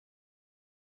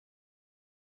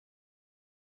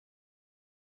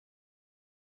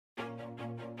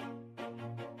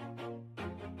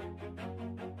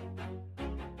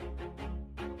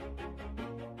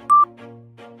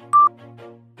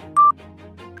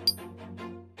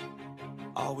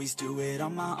always do it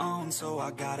on my own, so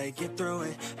I gotta get through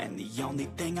it. And the only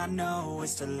thing I know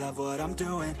is to love what I'm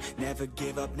doing. Never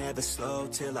give up, never slow,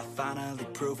 till I finally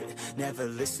prove it. Never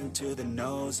listen to the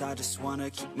no's, I just wanna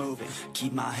keep moving.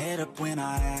 Keep my head up when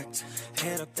I act,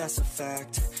 head up, that's a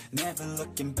fact. Never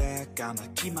looking back, I'ma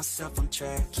keep myself on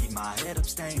track. Keep my head up,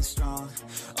 staying strong,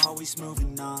 always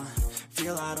moving on.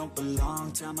 Feel I don't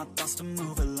belong, tell my thoughts to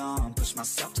move along. Push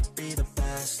myself to be the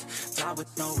best, die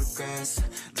with no regrets.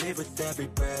 Live with every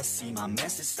breath, see my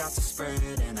message start to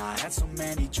spread. And I had so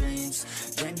many dreams,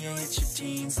 then you hit your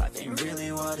teens. Life ain't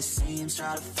really what it seems,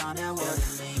 try to find out what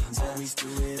it means. Always do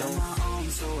it on my own,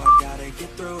 so I gotta get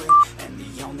through it. And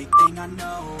the only thing I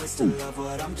know is to love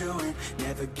what I'm doing.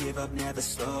 Never give up, never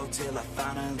slow, till I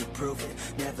finally prove it.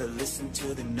 Never listen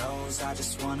to the no's, I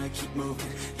just wanna keep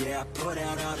moving. Yeah, I put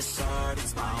out all this art,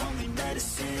 it's my only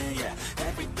medicine. Yeah,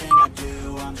 everything I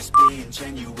do, I'm just being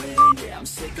genuine. Yeah, I'm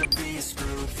sick of being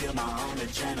screwed, feel my own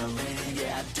adrenaline.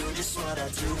 Yeah, I do just what I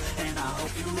do, and I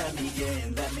hope you let me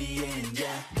in, yeah.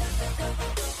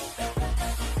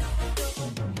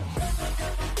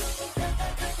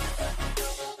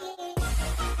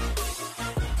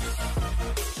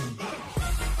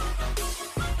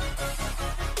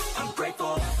 I'm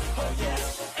grateful, oh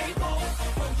yeah, able,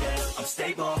 oh yeah, I'm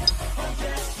stable, oh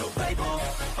yeah, no label,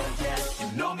 oh yeah,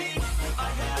 you know me, I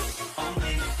have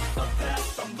only a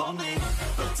path, I'm lonely,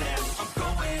 but damn, I'm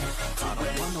going to win. I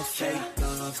don't want no fake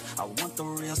love, I want the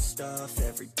real stuff.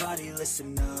 Everybody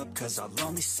listen up, cause I'll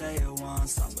only say it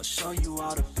once. I'm gonna show you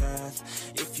all the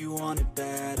path, if you want it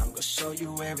bad. I'm gonna show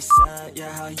you where it's at,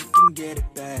 yeah, how you can get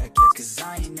it back. Yeah, cause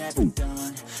I ain't never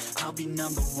done, I'll be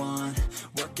number one.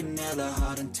 Working hella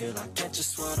hard until I get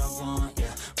just what I want,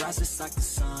 yeah. Rises like the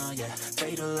sun, yeah,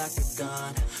 fatal like a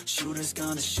gun. Shooters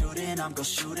gonna shoot and I'm gonna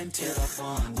shoot until I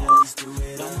won, yeah. Always do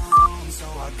it on my own, so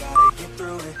I gotta get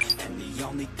through it. And the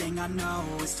only thing I know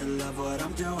is to love what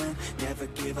I'm doing. Never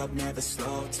give up, never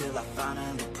slow, till I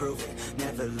finally prove it.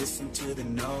 Never listen to the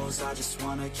no's, I just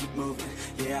wanna keep moving.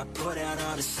 Yeah, I put out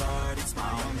all this art, it's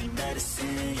my only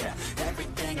medicine. Yeah,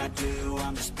 everything I do,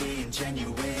 I'm just being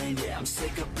genuine. Yeah, I'm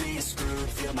sick of being screwed,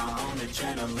 feel my own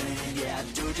adrenaline. Yeah, I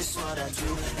do just what I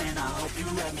do, and I hope you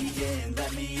let me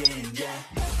in, yeah.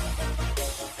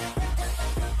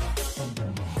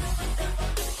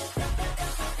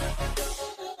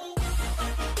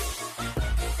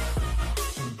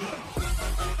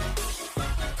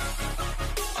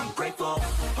 Grateful,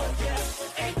 oh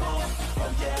yeah, able,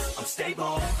 oh yeah, I'm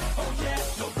stable, oh yeah,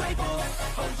 no label,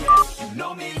 oh yeah, you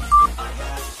know me, I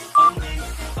have only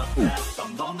a path,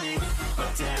 I'm lonely,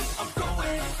 but damn, I'm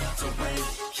going to win,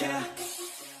 yeah.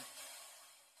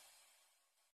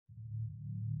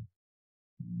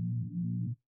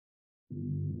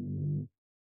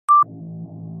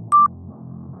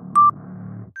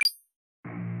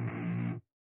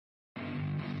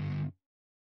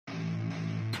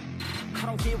 I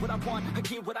don't get what I want, I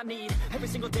get what I need. Every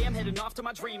single day I'm heading off to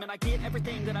my dream, and I get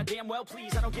everything that I damn well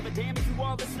please. I don't give a damn if you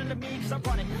all listening to me, cause I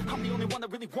run it. I'm the only one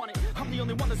that really want it, I'm the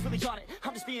only one that's really on it.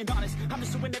 I'm just being honest, I'm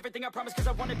just doing everything I promise, cause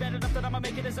I want it bad enough that I'ma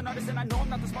make it as an artist. And I know I'm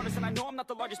not the smartest, and I know I'm not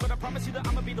the largest, but I promise you that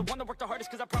I'ma be the one that worked the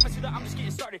hardest. Cause I promise you that I'm just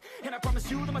getting started, and I promise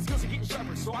you that my skills are getting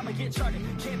sharper. So I'ma get charted,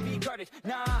 can't be guarded.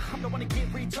 Nah, I'm the one to get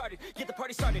retarded. Get the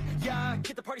party started, yeah,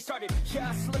 get the party started.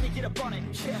 Yeah, so let me get up on it,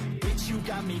 yeah. Bitch, you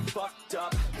got me fucked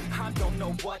up, I don't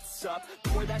know what's up.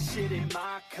 Pour that shit in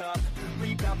my cup,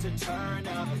 we bout to turn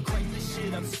up. Crank this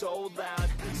shit up so loud,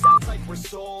 sounds like we're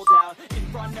sold out. In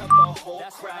front of the whole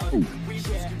crowd, we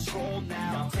lose control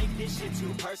now. Don't take this shit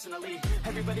too personally,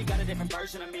 everybody got a different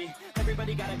version of me.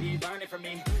 Everybody gotta be learning from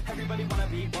me, everybody wanna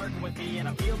be working with me. And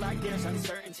I feel like there's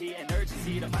uncertainty and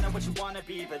urgency to find out what you wanna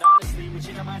be. But honestly, we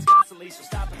change our minds constantly, so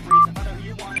stop and breathe and find out who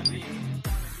you wanna be.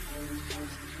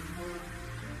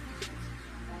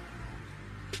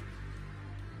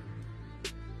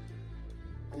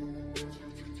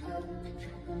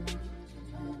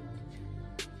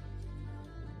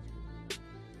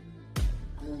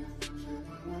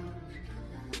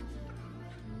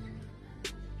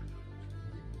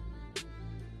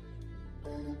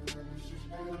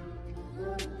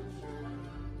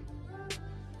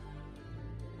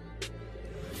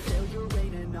 Failure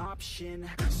ain't an option,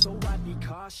 so I'd be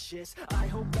cautious. I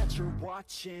hope that you're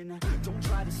watching, don't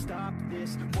try to stop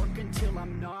this. Work until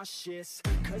I'm nauseous,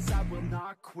 cause I will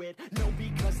not quit. No,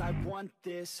 because I want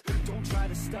this, don't try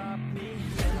to stop me.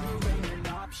 Failure ain't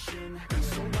an option,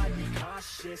 so I'd be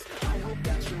cautious. I hope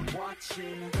that you're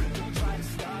watching, don't try to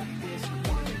stop this.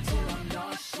 Work until I'm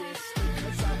nauseous,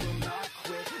 cause I will not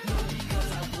quit. No,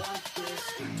 because I want this,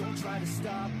 don't try to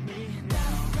stop me now.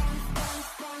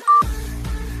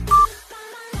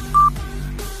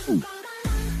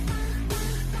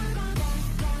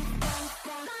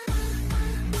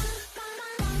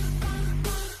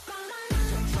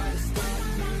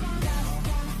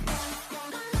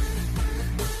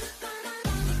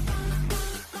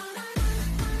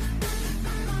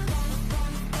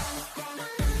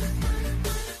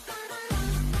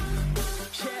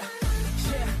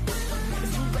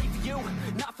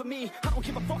 me. I don't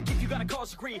give a fuck if you got a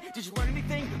college degree. Did you learn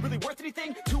anything? Really worth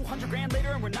anything? 200 grand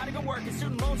later and we're not even working.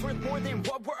 Student loans worth more than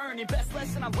what we're earning. Best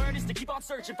lesson I learned is to keep on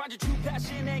searching. Find your true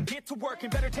passion and get to work.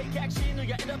 And better take action or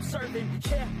you end up serving.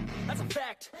 Yeah, that's a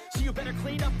fact. So you better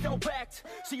clean up your act.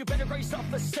 So you better raise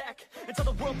yourself a sack. And tell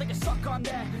the world they can suck on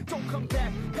that. Don't come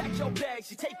back, pack your bags.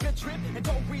 You take a trip and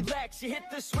don't relax. You hit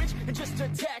the switch and just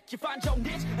attack. You find your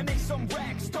niche and make some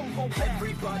racks. Don't hold back.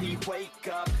 Everybody wake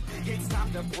up. It's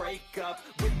time to break up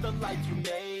with the life you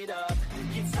made up.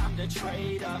 It's time to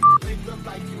trade up. Live the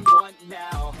life you want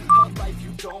now. A life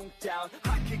you don't doubt.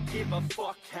 I could give a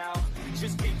fuck how.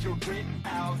 Just figure it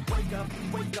out.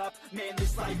 Wake up, man,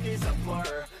 this life is a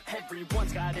blur.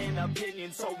 Everyone's got an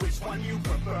opinion, so which one you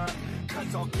prefer?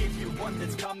 Cause I'll give you one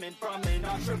that's coming from an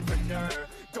entrepreneur.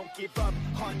 Don't give up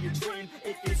on your dream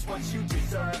if it's what you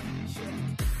deserve.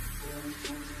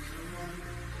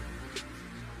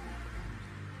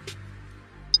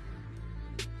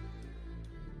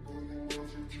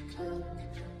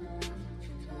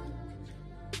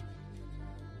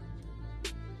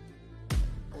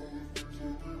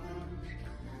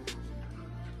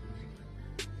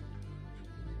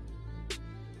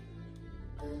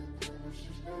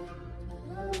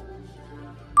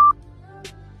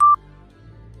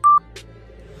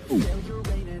 Failure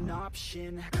ain't an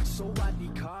option, so I'd be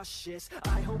cautious.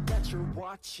 I hope that you're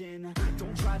watching.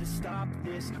 Don't try to stop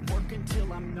this, work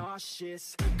until I'm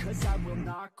nauseous. Cause I will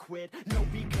not quit, no,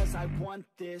 because I want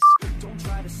this. Don't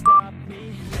try to stop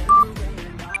me, failure ain't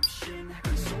an option,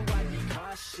 so I'd be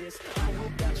cautious. I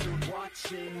hope that you're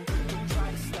watching. Don't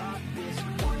try to stop this,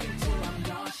 work until I'm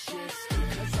nauseous.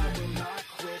 Cause I will not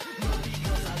quit, no,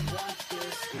 because I want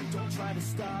this. Don't try to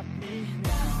stop me now.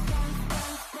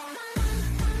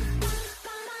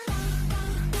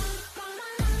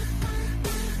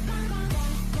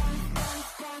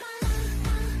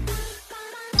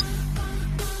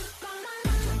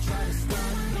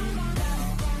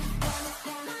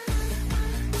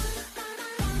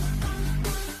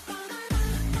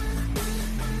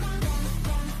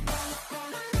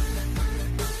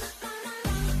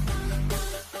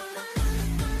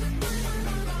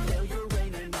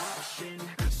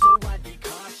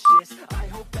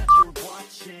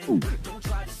 Don't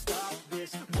try to stop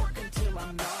this, work until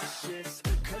I'm nauseous.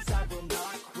 Cause I will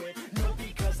not quit, no,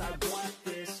 because I want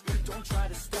this. Don't try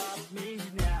to stop me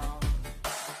now.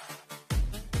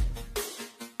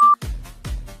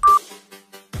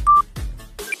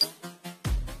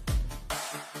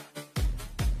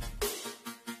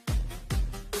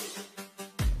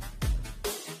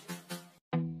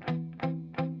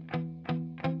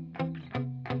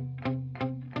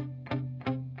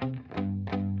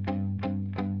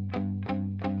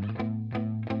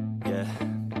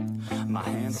 My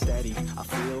hands steady, I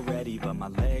feel ready, but my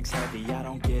legs heavy, I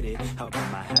don't get it. How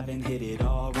come I haven't hit it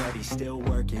already? Still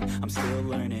working, I'm still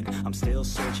learning, I'm still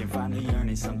searching, finally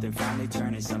earning something, finally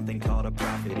turning something called a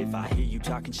profit. If I hear you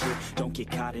talking shit, don't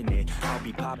get caught in it. I'll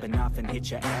be popping off and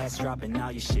hit your ass, dropping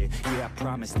all your shit. Yeah, I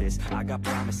promise this, I got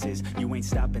promises, you ain't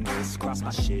stopping this. Cross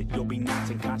my shit, you'll be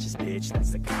knocked unconscious, bitch.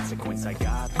 That's the consequence, I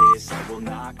got this, I will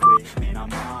not quit. Man,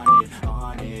 I'm on it,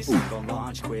 honest. Go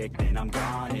launch quick, then I'm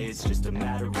gone. It's just a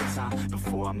matter of time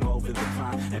before I'm over the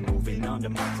climb and moving under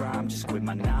my prime. Just quit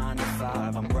my 9 to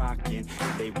 5, I'm rocking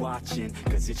and they watching,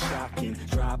 cause it's shocking.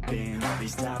 Dropping all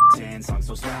these top 10 songs,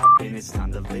 so stopping. It's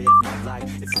time to live my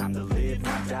life, it's time to live,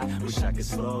 not die. Wish I could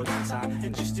slow down time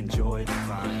and just enjoy the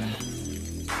climb.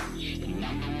 And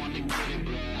I'm the one to get it,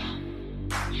 bro.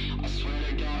 I swear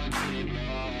to God, I get it,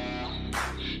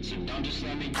 bro. So don't just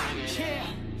let me get it. Yeah,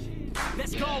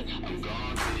 let's go. I'm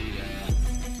gonna be there.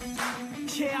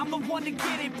 Yeah, I'm the one to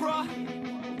get it, bruh.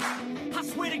 I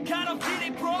swear to God I'll get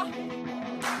it, bruh.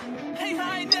 Hey,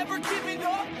 I ain't never giving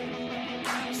up.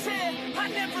 Said I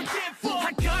never give up.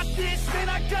 I got this, man,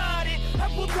 I got it. I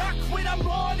will not quit, I'm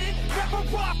on it. Never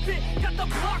rock it. Got the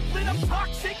block lit, I'm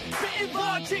toxic. Spitting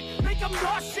logic, make them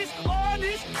nauseous.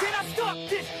 Honest, can I stop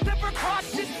this? Never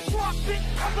cautious, drop it.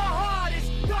 I'm the hardest.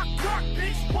 Knock, knock,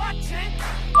 bitch, watch it.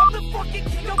 I'm the fucking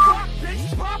king of rock,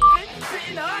 bitch. Drop it,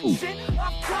 spitting hot shit.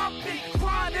 I'm dropping,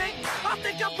 chronic. I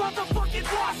think I'm motherfucking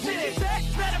lost it.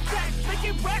 Facts, matter of fact,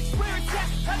 making racks where it's at.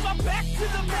 Had my back to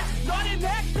the mat, not an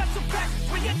act, that's a fact.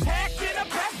 We attack in a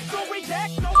back, so we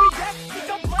act, no we act. Think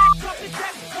I'm black, up his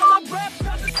ass. While I'm rap,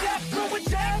 not the snap, throw a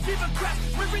jab, give a crap.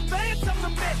 We're advanced, I'm the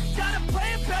man. Gotta play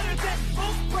it better than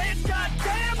most brands.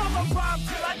 Goddamn, I'm a rhyme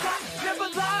till I die. Never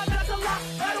lie, that's a lie.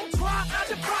 I don't try, I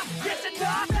defy. Yes and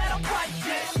nah, that I'm right,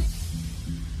 yeah.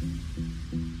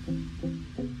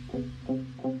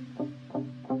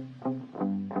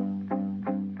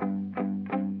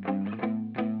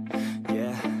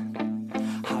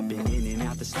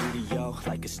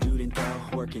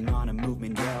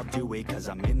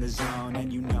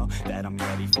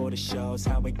 ready for the shows.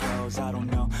 How it goes, I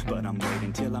don't know, but I'm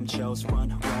waiting till I'm chose. Run,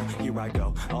 roll, here I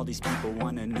go. All these people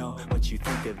wanna know what you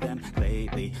think of them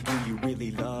lately. Do you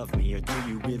really love me, or do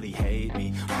you really hate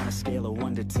me? On a scale of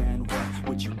 1 to 10, what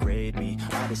would you grade me?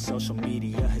 All this social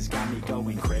media has got me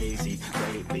going crazy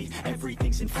lately.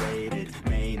 Everything's inflated,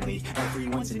 mainly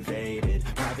everyone's invaded.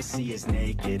 Privacy is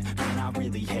naked, man, I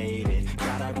really hate it.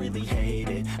 God, I really hate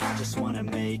it. I just wanna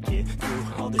make it through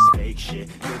all this fake shit.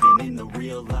 Living in the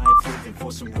real life, living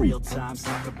for some real times.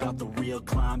 Talk about the real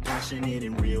climb, passionate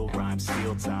in real rhymes.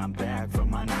 Steal time back from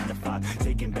my 9 to 5,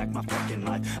 taking back my fucking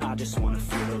life. I just wanna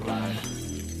feel alive.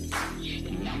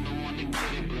 And I'm the one to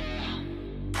get it, bro.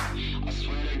 I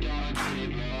swear to God, I get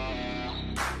it,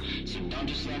 bro. So don't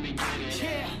just let me get it.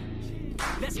 Yeah,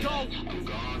 let's go. I'm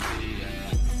gonna get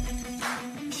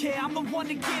it, Yeah, I'm the one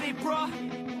to get it, bruh.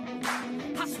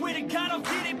 I swear to God, I'll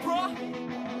get it, bruh.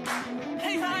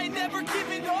 Hey, I ain't never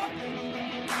giving up.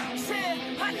 Yeah,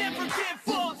 I never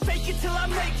give up. Fake it till I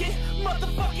make it.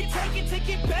 Motherfucking take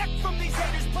it back from these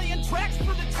haters. Playing tracks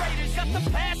for the traitors. Got the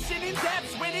passion and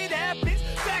that's when it happens.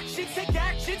 Factions take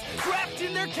actions,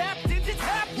 drafting their captains. It's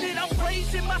happening. I'm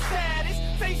raising my status,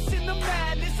 facing the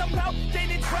madness. I'm out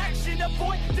gaining traction,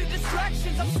 avoid the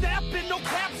distractions. I'm snapping, no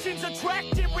captions,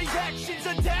 attracting reactions,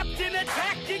 adapting,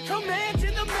 attacking,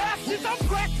 commanding the masses. I'm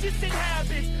practicing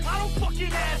habits. I don't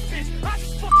fucking ask it. I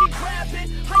just fucking grab it.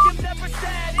 I am never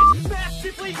static,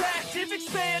 massively active,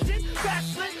 expanding,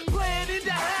 backslid, planning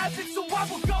to have it. So I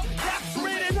will go after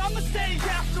it, and I'ma stay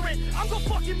after it. I'm gonna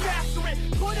fucking master it.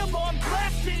 Put them on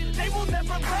blasting, they will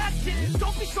never last it.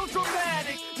 Don't be so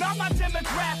dramatic, not my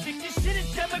demographic. This shit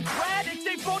is democratic,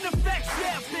 they phone effects,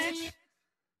 yeah, bitch.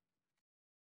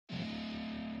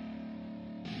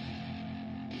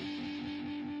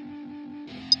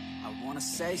 I wanna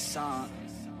say something,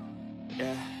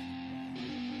 yeah.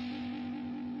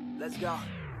 Let's go.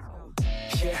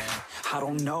 Yeah, I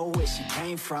don't know where she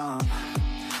came from,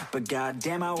 but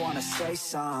goddamn, I wanna say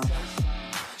something.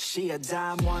 She a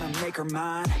dime, wanna make her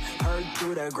mine. Heard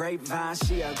through the grapevine,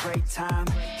 she a great time.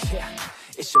 Yeah,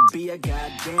 it should be a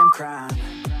goddamn crime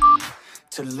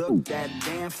to look that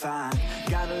damn fine.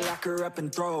 Gotta lock her up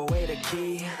and throw away the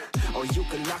key, or you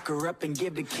could lock her up and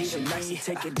give the key to me.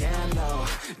 Take it down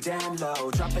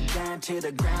low, drop it down to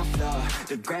the ground floor.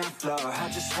 I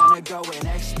just wanna go and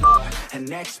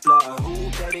explore. Ooh,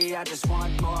 baby, I just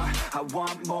want more. I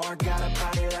want more. Got a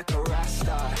body like a rock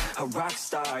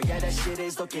star. Yeah, that shit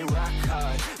is looking rock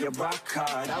hard. Yeah, rock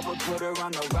hard. I would put her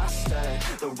on the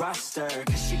roster,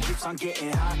 cause she keeps on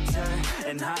getting hotter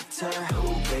and hotter.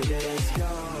 Ooh, baby, let's go.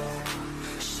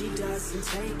 She doesn't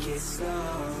take it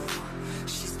slow.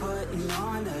 She's putting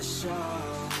on a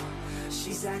show.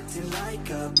 She's acting like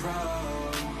a pro.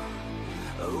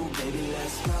 Oh, baby,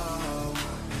 let's go.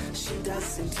 She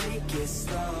doesn't take it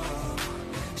slow.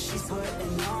 She's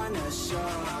putting on a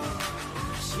show.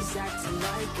 She's acting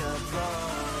like a pro.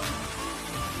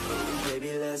 Oh,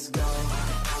 baby, let's go.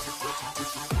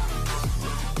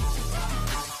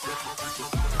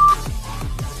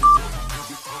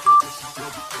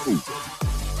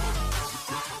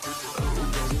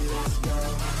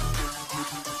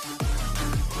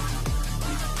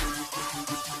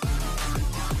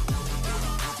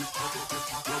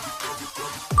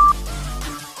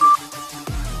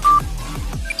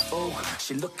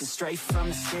 She looking straight from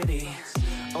the city.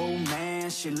 Oh man,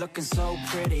 she looking so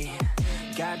pretty.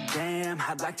 Goddamn,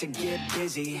 I'd like to get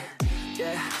busy.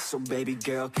 Yeah, so baby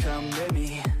girl, come with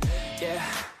me. Yeah,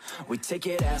 we take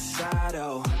it outside,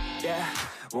 oh yeah.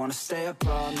 Wanna stay up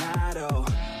all night, oh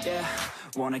yeah.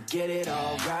 Wanna get it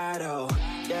all right, oh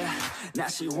yeah. Now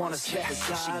she wanna skip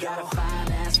aside. She got a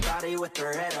fine ass body with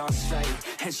her head on straight,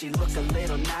 and she look a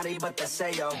little naughty, but that's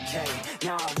a-okay.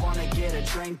 Now I wanna get a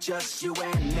drink, just you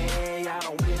and me. I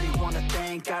don't really wanna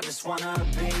think, I just wanna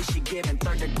be. She giving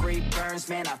 3rd-degree burns,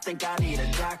 man, I think I need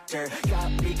a doctor.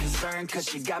 Got me concerned, cause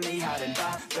she got me hot and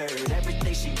bothered.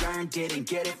 Everything she earned, didn't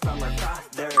get it from her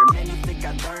father. Man, you think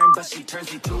I learned, but she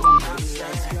turns me to a monster.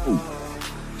 Let's go.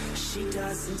 She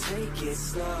doesn't take it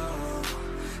slow.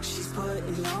 She's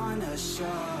putting on a show.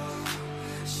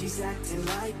 She's acting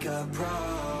like a pro.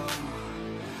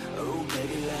 Oh,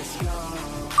 baby, let's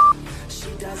go. She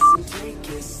doesn't take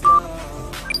it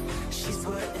slow. She's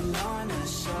putting on a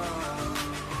show.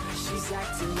 She's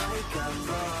acting like a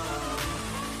pro.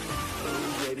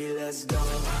 Oh, baby, let's go.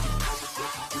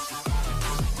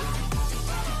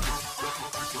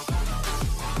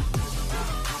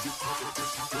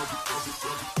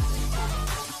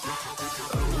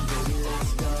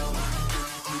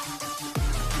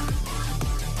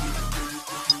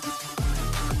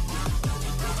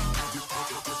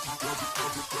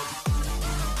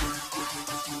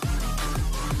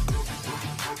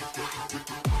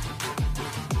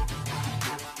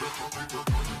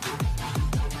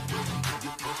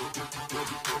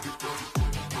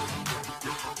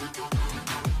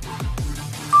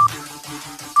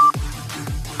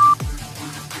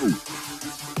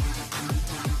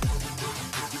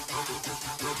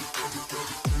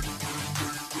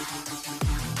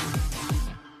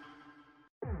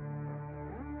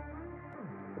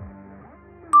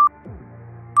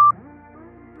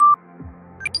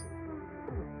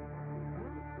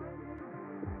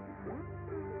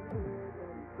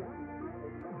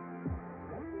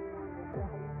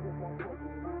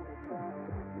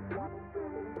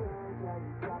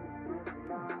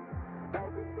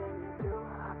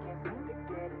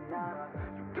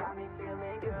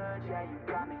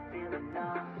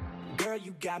 Girl,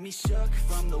 you got me shook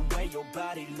from the way your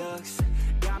body looks.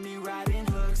 Got me riding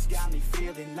hooks, got me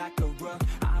feeling like a rook.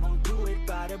 I don't do it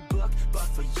by the book, but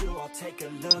for you I'll take a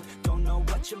look. Don't know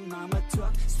what your mama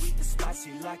took, sweet and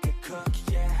spicy like a cook,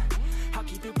 yeah. I'll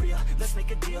keep it real, let's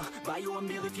make a deal. Buy you a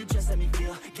meal if you just let me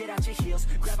feel. Get out your heels,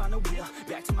 grab on the wheel.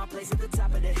 Back to my place at the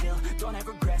top of the hill. Don't have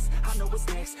regrets, I know what's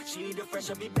next. She need a fresh,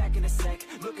 I'll be back in a sec.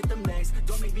 Look at them legs,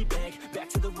 don't make me beg. Back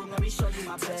to the room, let me show you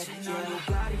my bed. Touching on your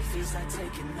body feels like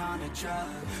taking on a drug.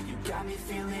 You got me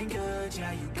feeling good,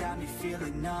 yeah, you got me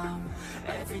feeling numb.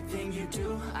 Everything you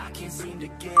do, I can't seem to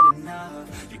get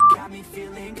enough. You got me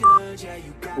feeling good, yeah,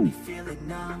 you got me feeling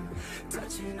numb.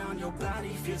 Touching on your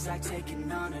body feels like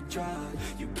taking on a drug.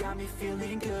 You got me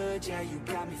feeling good, yeah, you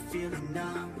got me feeling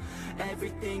numb.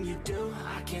 Everything you do,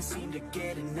 I can't seem to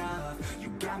get enough. You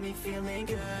got me feeling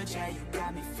good, yeah, you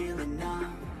got me feeling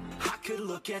numb. I could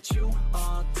look at you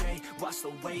all day, watch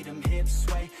the way them hips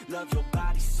sway. Love your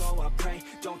body, so I pray,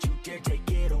 don't you dare take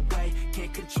it away.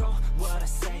 Can't control what I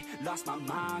say, lost my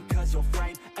mind cause your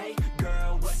frame. Hey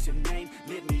girl, what's your name?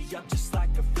 Lit me up just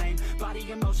like a flame.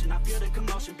 Body in motion, I feel the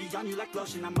commotion, beyond you like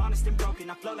lotion. I'm honest and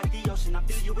broken, I flow like the ocean. I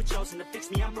feel you were chosen to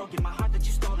fix me, I'm broken. My heart that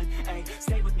you stolen, hey.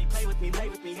 Stay with me, play with me, lay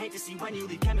with me. Hate to see when you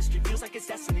leave, chemistry feels like it's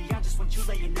destiny. I just want you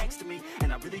laying next to me,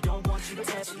 and I really don't want you to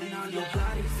touch me. On your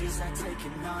body feels like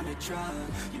taking on a drug.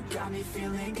 You got me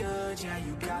feeling good, yeah,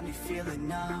 you got me feeling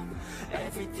numb.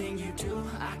 Everything you do,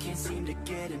 I can't seem to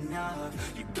get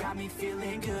enough. You got me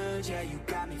feeling good, yeah, you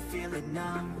got me feeling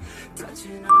numb.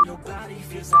 Touching on your body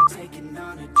feels like taking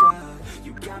on a drug.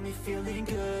 You got me feeling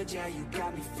good, yeah, you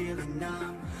got me feeling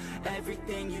numb.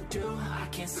 Everything you do, I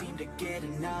can't seem to get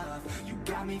enough. You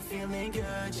got me feeling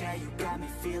good, yeah, you got me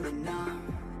feeling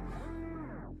numb.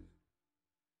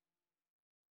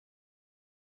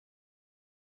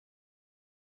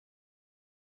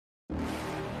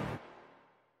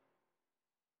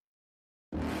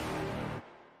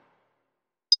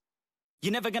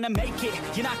 You're never gonna make it,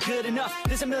 you're not good enough.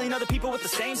 There's a million other people with the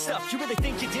same stuff. You really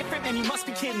think you're different? Man, you must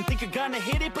be kidding. Think you're gonna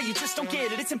hit it, but you just don't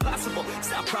get it. It's impossible, it's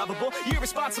not probable, you're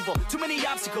irresponsible. Too many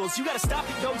obstacles, you gotta stop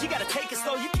it though. You gotta take it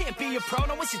slow, you can't be a pro,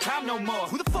 don't waste your time no more.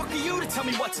 Who the fuck are you to tell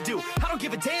me what to do? I don't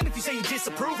give a damn if you say you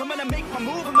disapprove. I'm gonna make my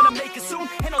move, I'm gonna make it soon.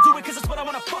 And I'll do it cause it's what I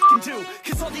wanna fucking do.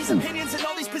 Cause all these opinions and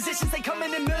all these positions, they come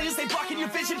in millions, they blocking your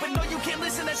vision. But no, you can't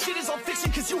listen, that shit is all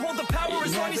fiction. Cause you hold the power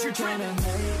as long as you're dreaming.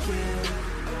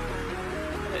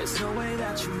 There's no way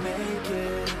that you make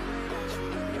it.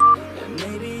 And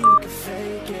maybe you can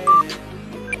fake it,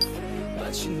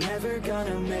 but you're never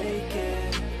gonna make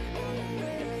it.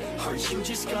 Are you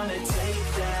just gonna take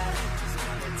that?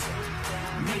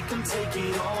 Make them take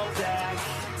it all back.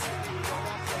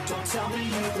 Don't tell me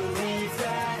you believe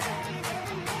that.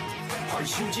 Are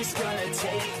you just gonna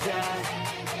take that?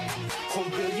 Or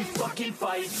will you fucking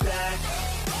fight back?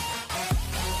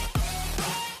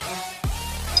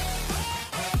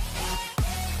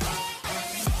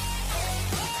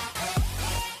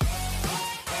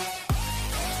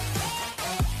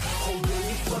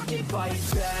 Fight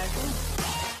back.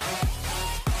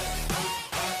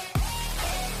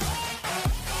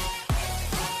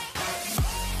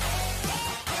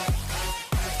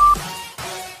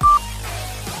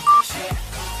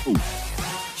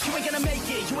 You ain't gonna make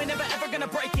it, you ain't never ever gonna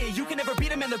break it. You can never beat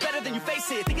them and they're better than you face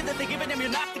it. Thinking that they give a damn, you're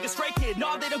not, think a straight kid.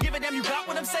 No, they don't give a damn, you got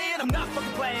what I'm saying? I'm not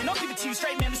fucking playing, I'll give it to you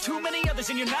straight, man. There's too many others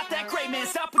and you're not that great, man.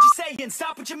 Stop what you're saying,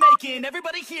 stop what you're making.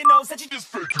 Everybody here knows that you just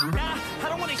faking. Nah, I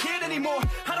don't wanna hear it anymore,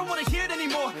 I don't wanna hear it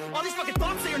anymore. All these fucking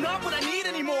thoughts, they are not what I need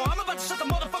anymore. I'm about to shut the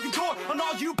motherfucking door on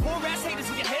all you poor ass haters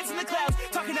with your heads in the clouds.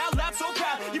 Talking out loud so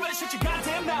proud, you better shut your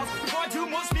goddamn mouth before I do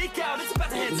more speak out. It's about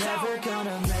to head south. You're never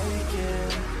gonna make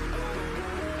it.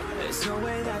 There's no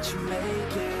way that you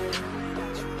make it.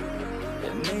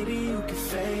 And maybe you can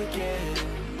fake it,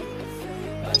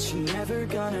 but you're never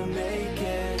gonna make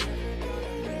it.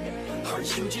 Are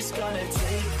you just gonna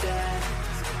take that?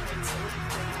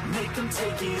 Make them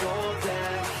take it all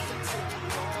back.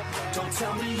 Don't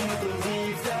tell me you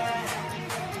believe that.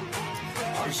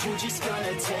 Are you just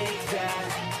gonna take that?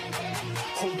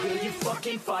 Or will you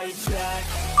fucking fight back?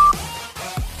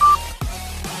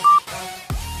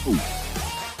 Ooh.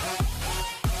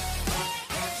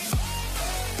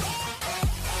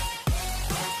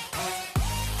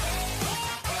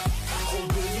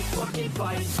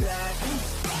 Fight back.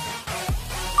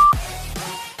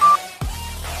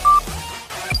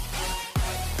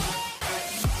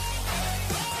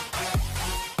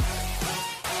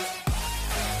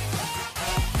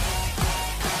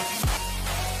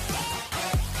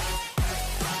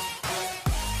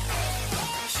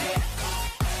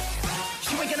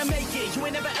 gonna make it. You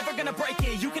ain't never ever gonna break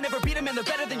it. You can never beat them and they're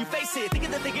better than you face it.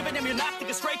 Thinking that they give a damn, you're not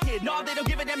thinking straight, kid. No, they don't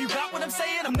give a damn, you got what I'm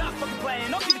saying? I'm not fucking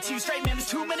playing. I'll give it to you straight, man. There's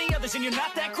too many others and you're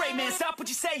not that great, man. Stop what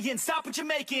you're saying, stop what you're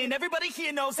making. Everybody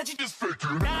here knows that you just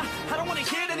faking. Nah, I don't wanna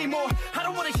hear it anymore. I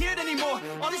don't wanna hear it anymore.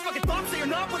 All these fucking thoughts, they are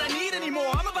not what I need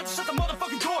anymore. I'm about to shut the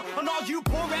motherfucking door on all you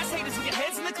poor ass haters with your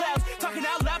heads in the clouds. Talking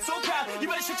out loud so proud. You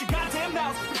better shut your goddamn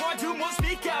mouth before I do more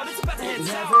speak out. It's about to head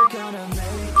south. Never gonna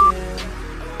make it.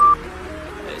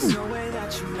 There's no way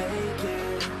that you make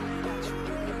it.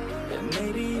 And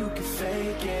maybe you could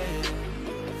fake it,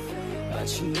 but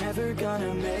you're never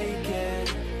gonna make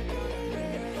it.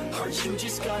 Are you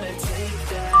just gonna take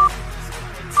that?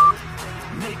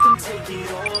 Make them take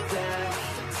it all back.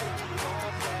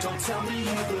 Don't tell me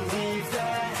you believe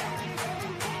that.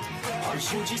 Are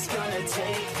you just gonna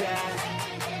take that?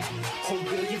 Or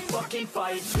will you fucking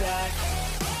fight back?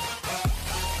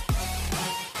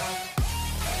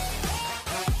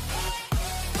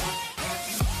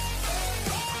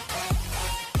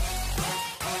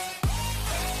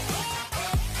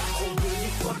 Or will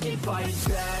you fucking fight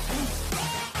back?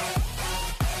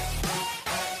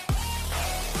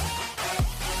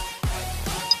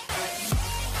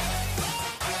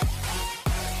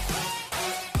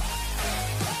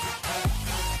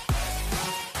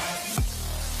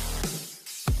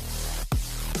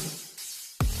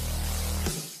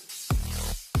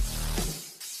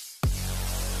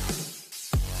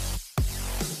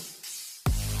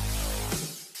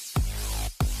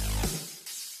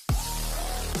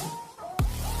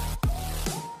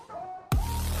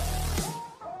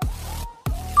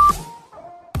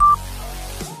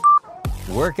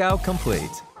 Workout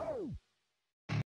complete.